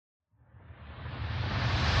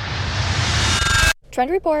Trend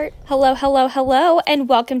Report. Hello, hello, hello, and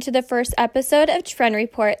welcome to the first episode of Trend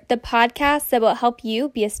Report, the podcast that will help you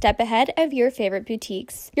be a step ahead of your favorite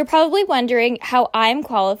boutiques. You're probably wondering how I'm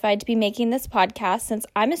qualified to be making this podcast since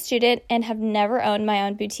I'm a student and have never owned my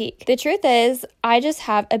own boutique. The truth is, I just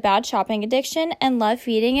have a bad shopping addiction and love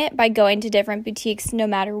feeding it by going to different boutiques no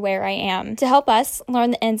matter where I am. To help us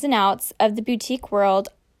learn the ins and outs of the boutique world,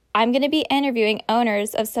 I'm going to be interviewing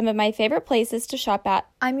owners of some of my favorite places to shop at.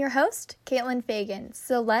 I'm your host, Caitlin Fagan,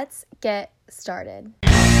 so let's get started.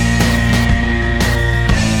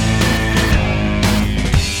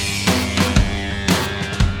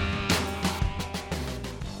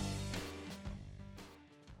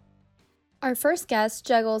 Our first guest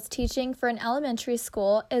juggles teaching for an elementary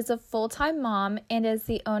school, is a full-time mom, and is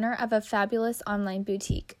the owner of a fabulous online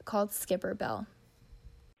boutique called Belle.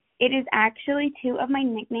 It is actually two of my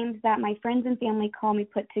nicknames that my friends and family call me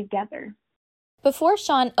put together. Before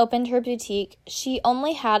Sean opened her boutique, she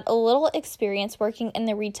only had a little experience working in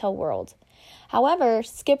the retail world. However,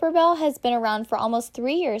 Belle has been around for almost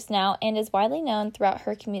 3 years now and is widely known throughout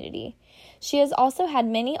her community. She has also had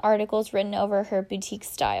many articles written over her boutique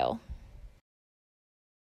style.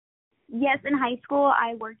 Yes, in high school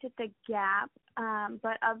I worked at the Gap,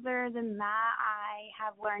 but other than that I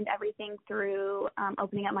have learned everything through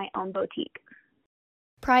opening up my own boutique.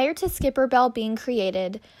 Prior to Belle being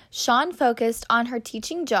created, Sean focused on her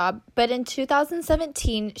teaching job, but in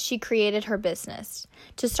 2017 she created her business.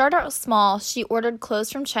 To start out small, she ordered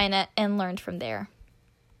clothes from China and learned from there.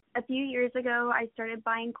 A few years ago I started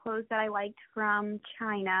buying clothes that I liked from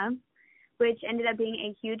China, which ended up being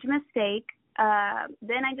a huge mistake.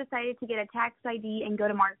 Then I decided to get a tax ID and go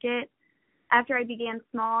to market after I began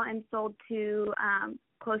small and sold to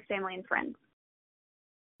close family and friends.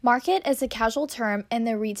 Market is a casual term in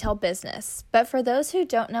the retail business, but for those who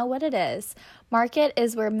don't know what it is, market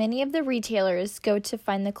is where many of the retailers go to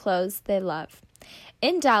find the clothes they love.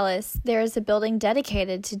 In Dallas, there is a building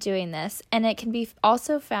dedicated to doing this, and it can be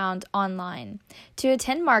also found online. To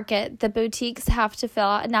attend market, the boutiques have to fill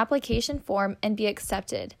out an application form and be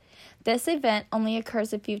accepted. This event only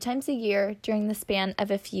occurs a few times a year during the span of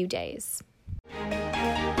a few days.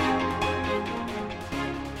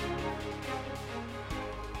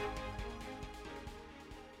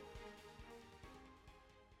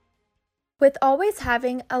 With always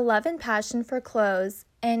having a love and passion for clothes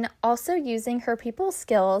and also using her people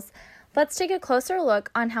skills, let's take a closer look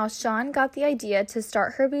on how Sean got the idea to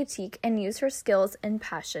start her boutique and use her skills and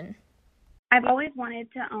passion. I've always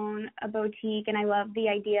wanted to own a boutique, and I love the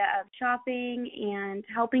idea of shopping and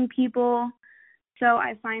helping people. So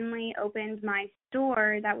I finally opened my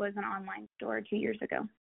store that was an online store 2 years ago.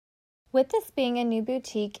 With this being a new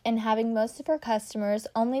boutique and having most of her customers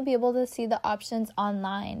only be able to see the options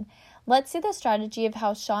online, let's see the strategy of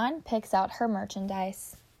how Sean picks out her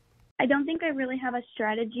merchandise. I don't think I really have a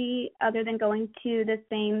strategy other than going to the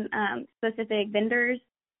same specific vendors,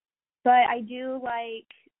 but I do like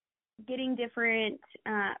getting different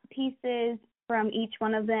pieces from each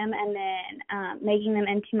one of them and then making them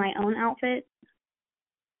into my own outfits.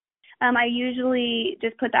 I usually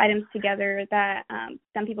just put the items together that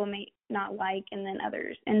some people may not like and then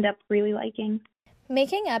others end up really liking.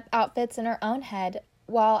 Making up outfits in her own head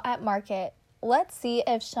while at market, let's see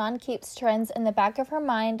if Sean keeps trends in the back of her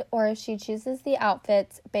mind or if she chooses the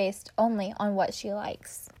outfits based only on what she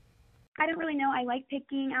likes. I don't really know. I like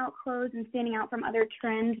picking out clothes and standing out from other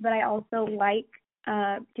trends, but I also like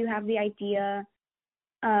to have the idea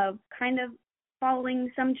of kind of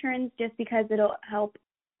following some trends just because it'll help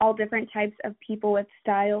all different types of people with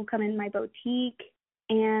style come in my boutique.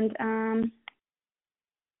 And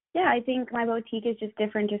I think my boutique is just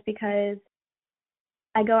different just because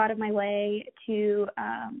I go out of my way to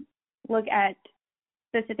look at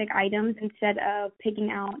specific items instead of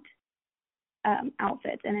picking out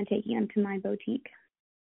outfits and then taking them to my boutique.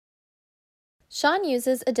 Sean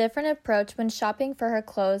uses a different approach when shopping for her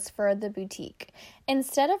clothes for the boutique.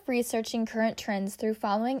 Instead of researching current trends through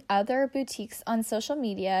following other boutiques on social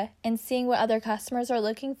media and seeing what other customers are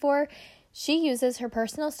looking for, she uses her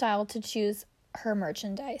personal style to choose her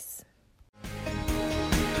merchandise.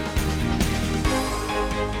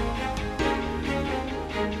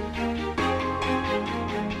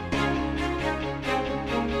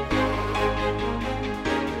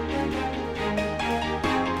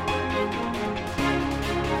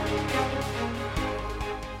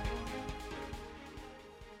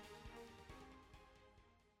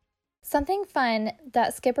 Something fun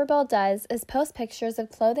that Belle does is post pictures of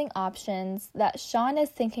clothing options that Sean is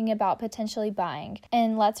thinking about potentially buying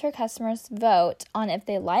and lets her customers vote on if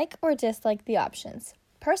they like or dislike the options.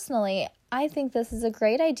 Personally, I think this is a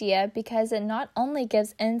great idea because it not only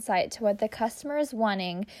gives insight to what the customer is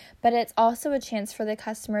wanting, but it's also a chance for the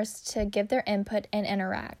customers to give their input and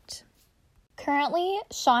interact. Currently,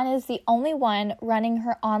 Sean is the only one running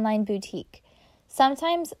her online boutique.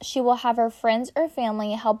 Sometimes she will have her friends or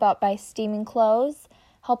family help out by steaming clothes,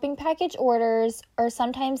 helping package orders, or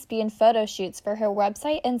sometimes be in photo shoots for her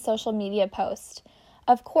website and social media posts.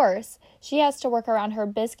 Of course, she has to work around her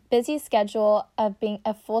busy schedule of being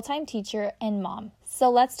a full-time teacher and mom. So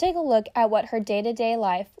let's take a look at what her day-to-day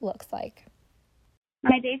life looks like.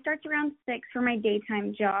 My day starts around 6 for my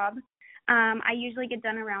daytime job. I usually get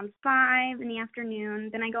done around 5 in the afternoon.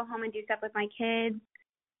 Then I go home and do stuff with my kids.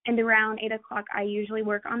 And around 8 o'clock, I usually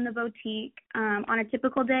work on the boutique. On a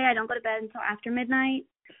typical day, I don't go to bed until after midnight.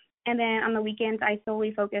 And then on the weekends, I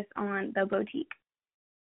solely focus on the boutique.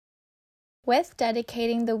 With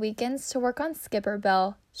dedicating the weekends to work on Skipper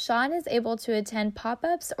Belle, Sean is able to attend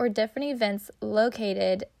pop-ups or different events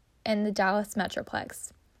located in the Dallas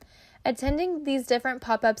Metroplex. Attending these different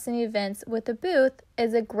pop-ups and events with a booth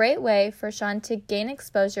is a great way for Sean to gain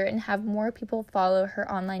exposure and have more people follow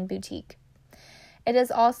her online boutique. It is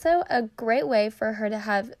also a great way for her to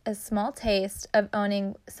have a small taste of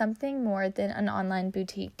owning something more than an online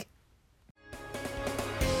boutique.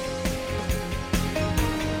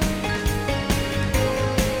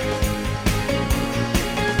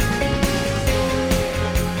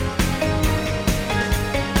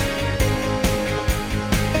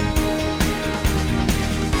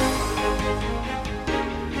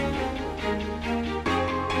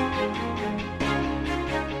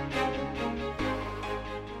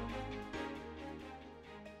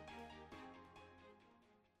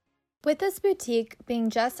 With this boutique being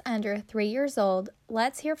just under 3 years old,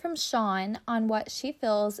 let's hear from Sean on what she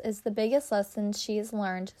feels is the biggest lesson she's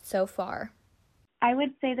learned so far. I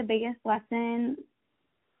would say the biggest lesson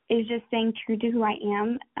is just staying true to who I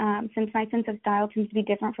am. Since my sense of style tends to be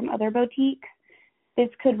different from other boutiques, this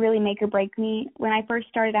could really make or break me. When I first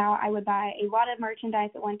started out, I would buy a lot of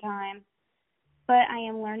merchandise at one time, but I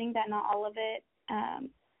am learning that not all of it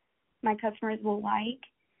my customers will like.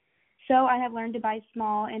 So I have learned to buy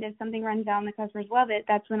small, and if something runs out and the customers love it,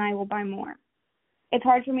 that's when I will buy more. It's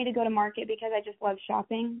hard for me to go to market because I just love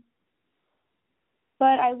shopping.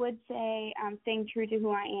 But I would say staying true to who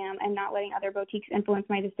I am and not letting other boutiques influence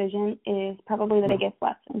my decision is probably the biggest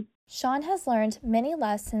lesson. Sean has learned many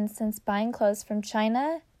lessons since buying clothes from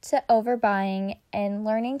China to overbuying and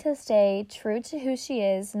learning to stay true to who she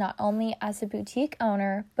is, not only as a boutique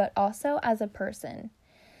owner, but also as a person.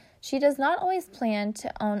 She does not always plan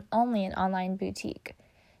to own only an online boutique.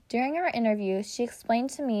 During our interview, she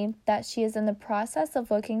explained to me that she is in the process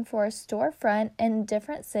of looking for a storefront in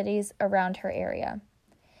different cities around her area.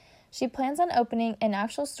 She plans on opening an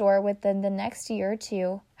actual store within the next year or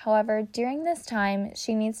two. However, during this time,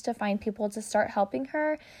 she needs to find people to start helping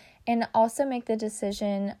her and also make the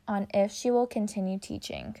decision on if she will continue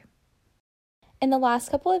teaching. In the last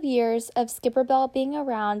couple of years of Skipper Belle being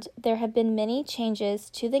around, there have been many changes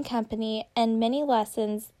to the company and many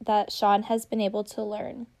lessons that Sean has been able to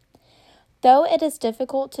learn. Though it is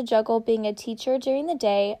difficult to juggle being a teacher during the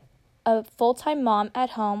day, a full-time mom at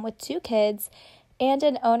home with 2 kids, and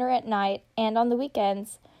an owner at night and on the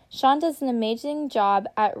weekends, Sean does an amazing job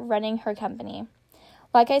at running her company.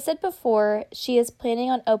 Like I said before, she is planning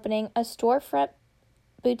on opening a storefront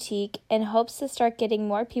boutique and hopes to start getting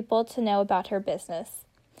more people to know about her business.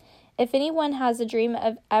 If anyone has a dream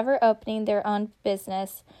of ever opening their own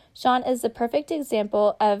business, Sean is the perfect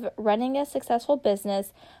example of running a successful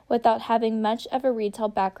business without having much of a retail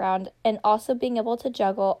background and also being able to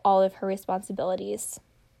juggle all of her responsibilities.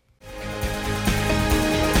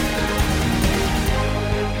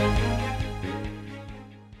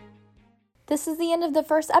 This is the end of the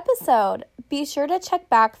first episode. Be sure to check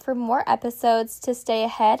back for more episodes to stay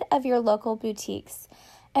ahead of your local boutiques,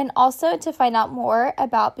 and also to find out more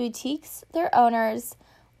about boutiques, their owners,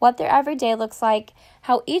 what their everyday looks like,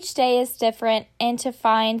 how each day is different, and to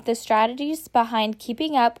find the strategies behind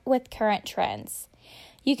keeping up with current trends.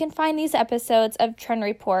 You can find these episodes of Trend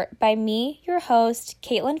Report by me, your host,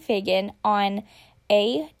 Caitlin Fagan, on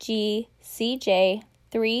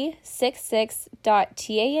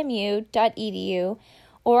agcj366.tamu.edu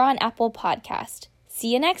or on Apple Podcast.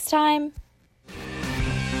 See you next time.